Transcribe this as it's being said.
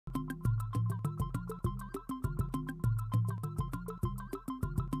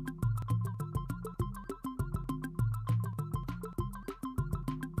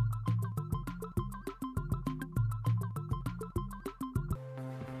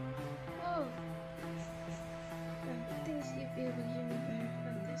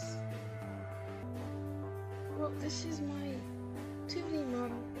this is my 2D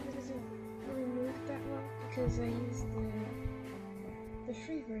model. It doesn't really move that well because I used the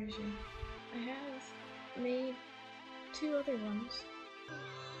free version. I have made 2 other ones.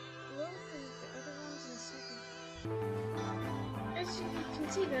 We'll open the other ones in a second. As you can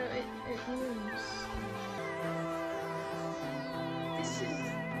see though, it moves. This is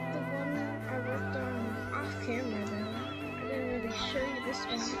the one I worked on off camera though. I didn't really show you this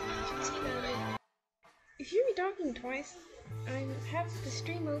one. As you can see though, if you hear me talking twice, I have the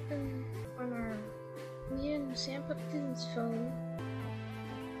stream open on me and Sam Pupkin's phone.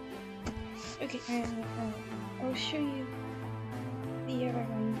 Okay, I'll show you the other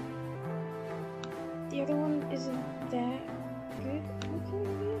one. The other one isn't that good looking, I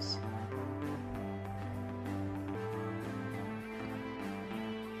guess.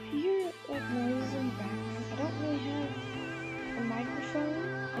 If you hear like noises in the background, I don't really have a microphone.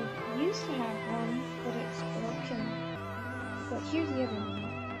 I used to have one, but it's broken. But here's the other one.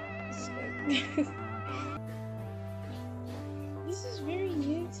 This is very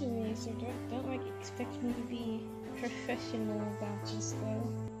new to me, so don't like expect me to be professional about this though.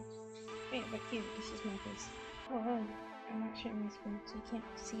 Wait, but here, this is my face. Oh, I'm not sharing my screen, so you can't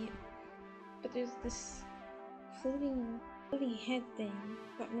see it. But there's this floating head thing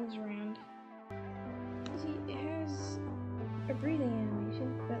that moves around. See, it has a breathing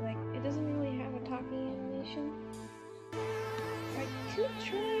animation, but like it doesn't really have a talking animation. I could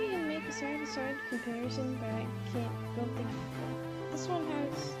try and make a side-to-side comparison, but I don't think. This one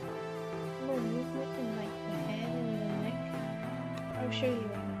has more movement in like the head and the neck. I'll show you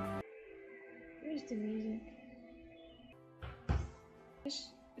right now. Here's the music. This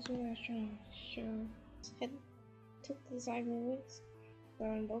is what I was trying to show. Head tilt to the side movements, but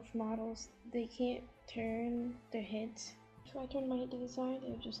on both models, they can't turn their heads. So if I turn my head to the side,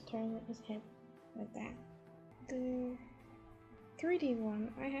 it'll just turn his head like that. The 3D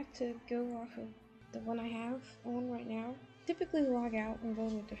one, I have to go off of the one I have on right now. Typically log out and go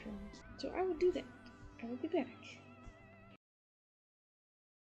to a different one. So I will do that. I will be back.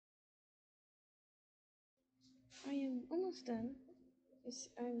 I am almost done.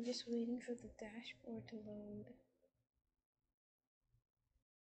 I'm just waiting for the dashboard to load.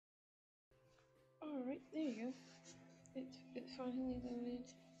 Alright, there you go. It finally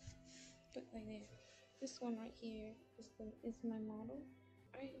loaded. But like there. This one right here is my model.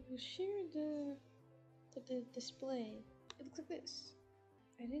 I will share the display. It looks like this.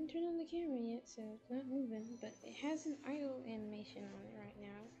 I didn't turn on the camera yet, so it's not moving, but it has an idle animation on it right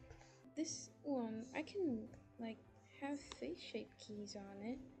now. This one, I can like have face shape keys on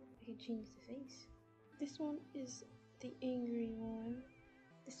it. I can change the face. This one is the angry one.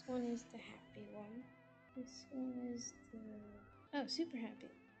 This one is the happy one. This one is super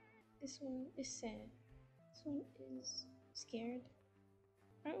happy. This one is sad. This one is scared.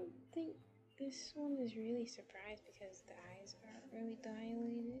 I don't think this one is really surprised because the eyes aren't really dying.